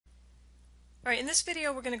Alright, in this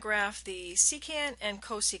video we're going to graph the secant and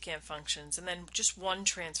cosecant functions and then just one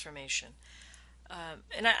transformation.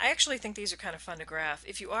 And I actually think these are kind of fun to graph.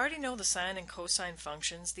 If you already know the sine and cosine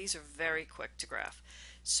functions, these are very quick to graph.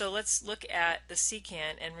 So let's look at the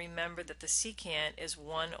secant and remember that the secant is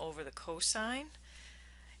 1 over the cosine.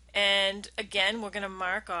 And again, we're going to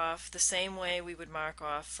mark off the same way we would mark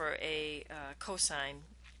off for a cosine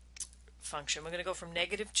function. We're going to go from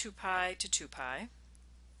negative 2 pi to 2 pi.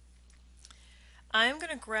 I'm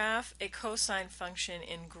going to graph a cosine function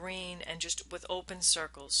in green and just with open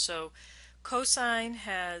circles. So cosine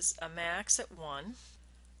has a max at 1,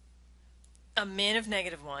 a min of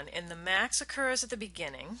negative 1, and the max occurs at the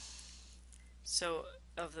beginning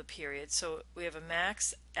of the period. So we have a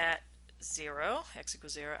max at 0, x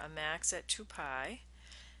equals 0, a max at 2 pi,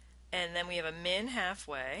 and then we have a min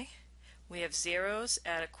halfway. We have zeros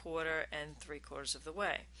at a quarter and 3/4 of the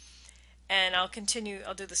way. And I'll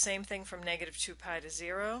do the same thing from negative 2 pi to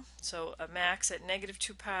 0. So a max at negative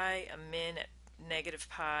 2 pi, a min at negative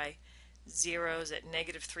pi, zeros at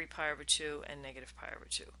negative 3 pi over 2, and negative pi over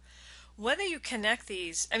 2. Whether you connect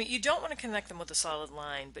these, I mean, you don't want to connect them with a solid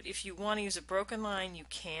line, but if you want to use a broken line, you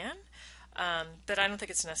can, but I don't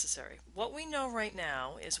think it's necessary. What we know right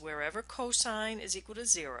now is wherever cosine is equal to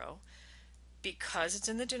 0, because it's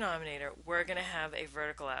in the denominator, we're going to have a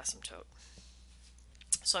vertical asymptote.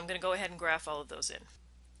 So I'm going to go ahead and graph all of those in.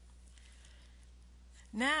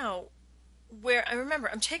 Now,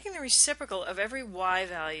 remember, I'm taking the reciprocal of every y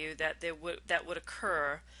value that would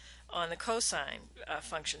occur on the cosine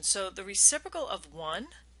function. So the reciprocal of 1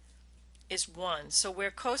 is 1. So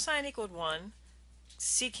where cosine equaled 1,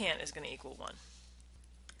 secant is going to equal 1.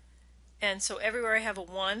 And so everywhere I have a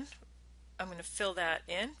 1, I'm going to fill that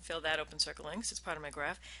open circle in because it's part of my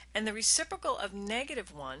graph. And the reciprocal of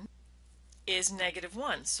negative 1 is negative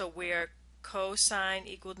 1. So where cosine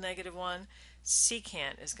equaled negative 1,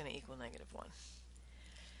 secant is going to equal negative 1.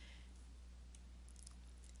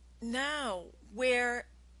 Now,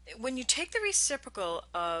 when you take the reciprocal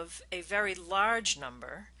of a very large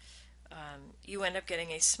number, you end up getting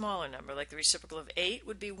a smaller number. Like the reciprocal of 8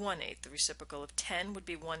 would be 1/8. The reciprocal of 10 would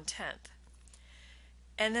be 1/10.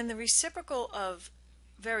 And then the reciprocal of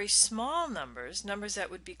very small numbers that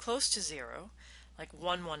would be close to 0, like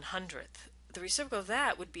 1/100th, the reciprocal of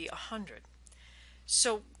that would be 100.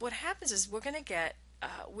 So what happens is we're going to get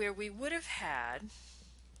where we would have had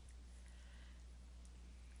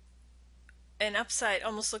an upside,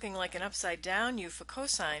 almost looking like an upside down u for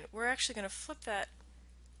cosine, we're actually going to flip that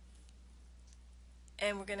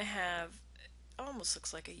and we're going to have, almost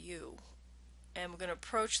looks like a u, and we're going to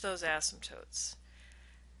approach those asymptotes.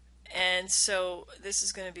 And so this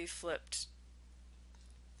is going to be flipped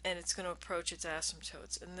and it's going to approach its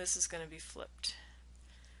asymptotes, and this is going to be flipped.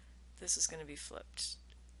 This is going to be flipped.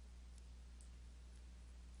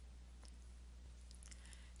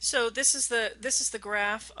 So this is the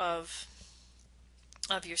graph of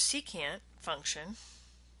your secant function.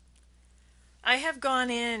 I have gone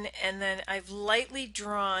in and then I've lightly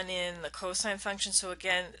drawn in the cosine function. So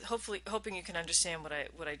again, hoping you can understand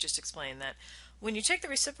what I just explained, that when you take the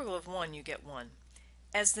reciprocal of 1, you get 1.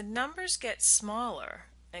 As the numbers get smaller,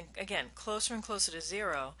 and again closer and closer to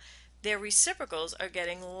 0, their reciprocals are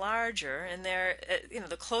getting larger, and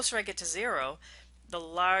the closer I get to 0, the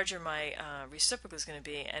larger my reciprocal is going to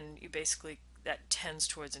be, and that tends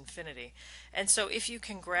towards infinity. And so if you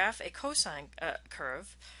can graph a cosine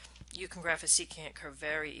curve, you can graph a secant curve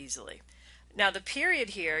very easily. Now the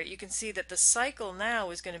period here, you can see that the cycle now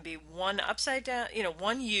is going to be one upside down,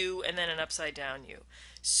 one u and then an upside down u.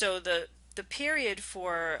 So the period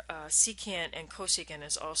for secant and cosecant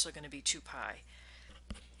is also going to be 2 pi.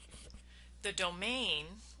 The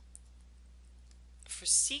domain for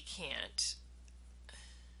secant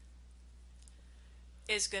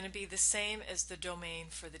is going to be the same as the domain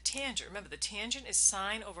for the tangent. Remember, the tangent is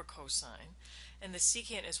sine over cosine, and the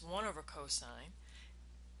secant is 1 over cosine.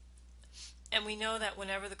 And we know that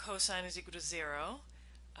whenever the cosine is equal to 0,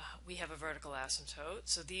 we have a vertical asymptote.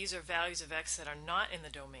 So these are values of x that are not in the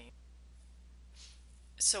domain.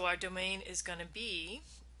 So our domain is going to be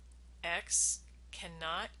x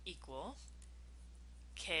cannot equal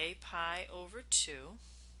k pi over 2.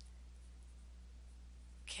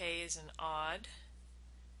 K is an odd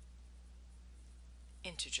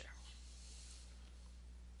integer.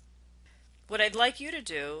 What I'd like you to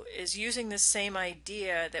do is, using the same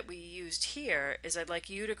idea that we used here, is I'd like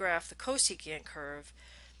you to graph the cosecant curve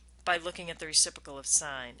by looking at the reciprocal of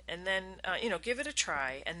sine, and then give it a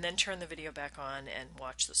try, and then turn the video back on and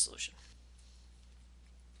watch the solution.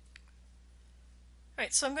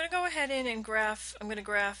 Alright, so I'm going to go ahead in and I'm going to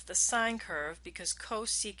graph the sine curve because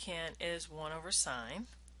cosecant is 1 over sine.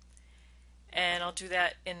 And I'll do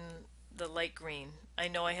that in the light green. I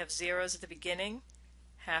know I have zeros at the beginning,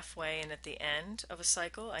 halfway, and at the end of a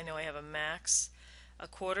cycle. I know I have a max a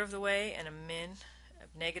quarter of the way and a min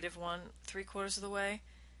of -1 3/4 of the way.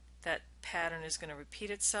 That pattern is going to repeat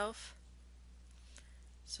itself.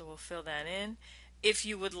 So we'll fill that in. If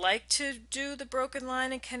you would like to do the broken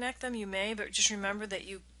line and connect them, you may, but just remember that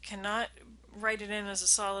you cannot write it in as a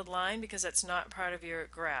solid line because that's not part of your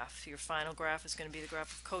graph. Your final graph is going to be the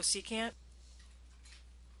graph of cosecant.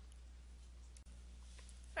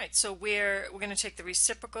 Alright, so we're going to take the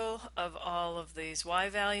reciprocal of all of these y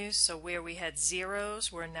values. So where we had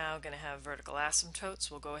zeros, we're now going to have vertical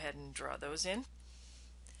asymptotes. We'll go ahead and draw those in.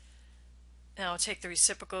 Now I'll take the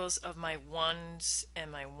reciprocals of my 1's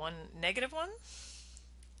and my -1.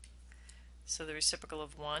 So the reciprocal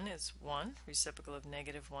of 1 is 1, reciprocal of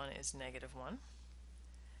 -1 is -1.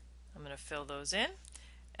 I'm going to fill those in,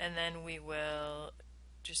 and then we will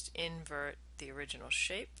just invert the original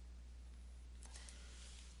shape.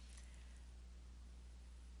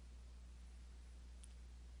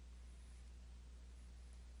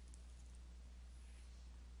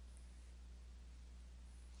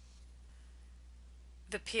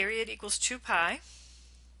 The period equals 2 pi.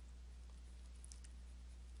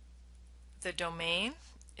 The domain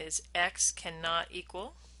is x cannot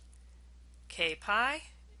equal k pi.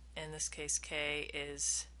 In this case, k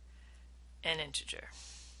is an integer.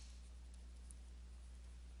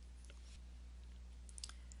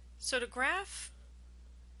 So to graph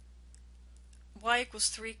y equals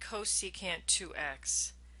 3 cosecant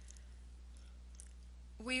 2x,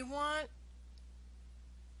 we want,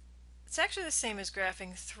 it's actually the same as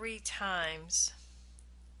graphing 3 times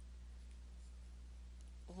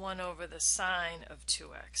 1 over the sine of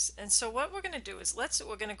 2x. And so what we're going to do is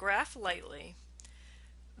we're going to graph lightly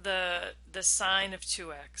the sine of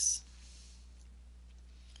 2x.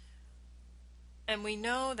 And we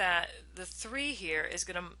know that the 3 here is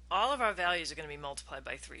going to, all of our values are going to be multiplied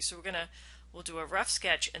by 3. So we'll do a rough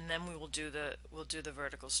sketch, and then we'll do the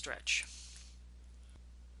vertical stretch.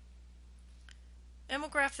 And we'll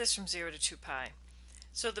graph this from 0 to 2 pi.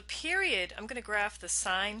 So the period, I'm going to graph the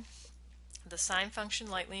sine function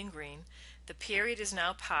lightly in green. The period is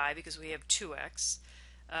now pi because we have 2x.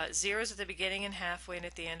 Zeros at the beginning and halfway and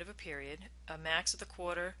at the end of a period. A max at the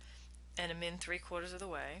quarter and a min 3/4 of the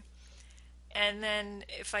way. And then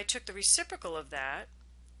if I took the reciprocal of that,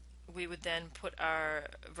 we would then put our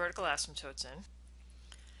vertical asymptotes in.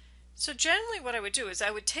 So generally what I would do is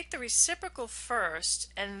I would take the reciprocal first,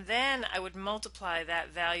 and then I would multiply that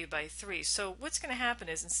value by 3. So what's going to happen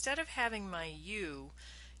is, instead of having my u,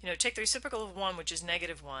 take the reciprocal of 1, which is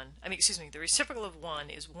 -1. The reciprocal of 1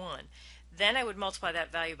 is 1. Then I would multiply that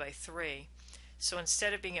value by 3. So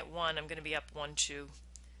instead of being at 1, I'm going to be up 1, 2,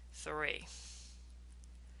 3.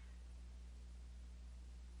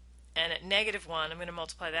 And at -1, I'm going to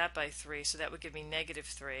multiply that by 3, so that would give me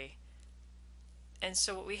 -3. And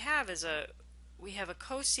so what we have is we have a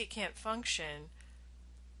cosecant function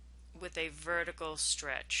with a vertical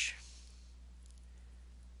stretch,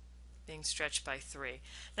 being stretched by 3.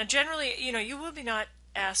 Now generally, you will be not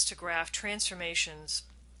asked to graph transformations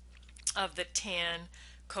of the tan,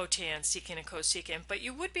 cotan, secant, and cosecant, but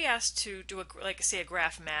you would be asked to do a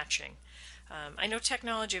graph matching. I know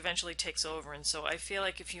technology eventually takes over, and so I feel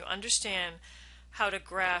like if you understand how to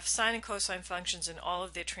graph sine and cosine functions and all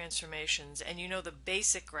of their transformations, and you know the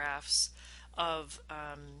basic graphs of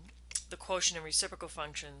the quotient and reciprocal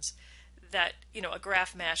functions, that a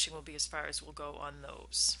graph matching will be as far as we'll go on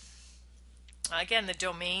those. Again, the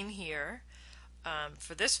domain here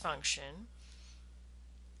for this function,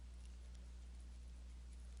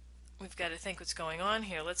 we've got to think what's going on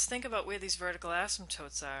here. Let's think about where these vertical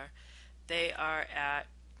asymptotes are. They are at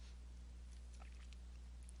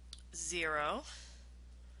 0.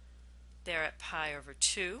 They're at pi over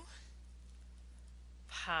 2,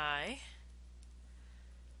 pi,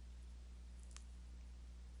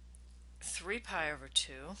 3 pi over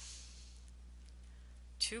 2,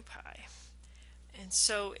 2 pi. And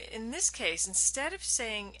so in this case, instead of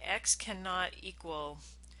saying x cannot equal,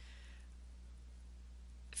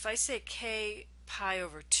 if I say k pi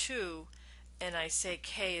over 2 and I say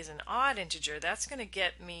k is an odd integer, that's going to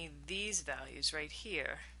get me these values right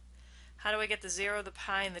here. How do I get the 0, the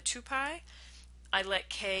pi, and the 2 pi? I let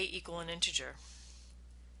k equal an integer.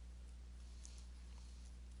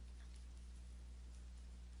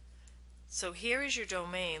 So here is your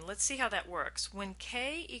domain. Let's see how that works. When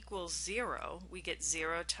k equals 0, we get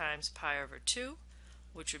 0 times pi over 2,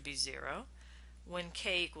 which would be 0. When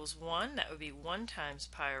k equals 1, that would be 1 times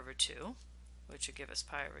pi over 2, which would give us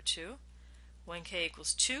pi over 2. When k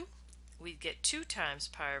equals 2, we'd get 2 times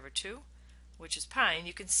pi over 2, which is pi. And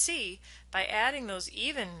you can see by adding those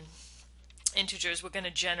even integers, we're going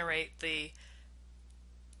to generate the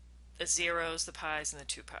zeros, the pi's, and the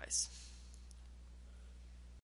 2 pi's.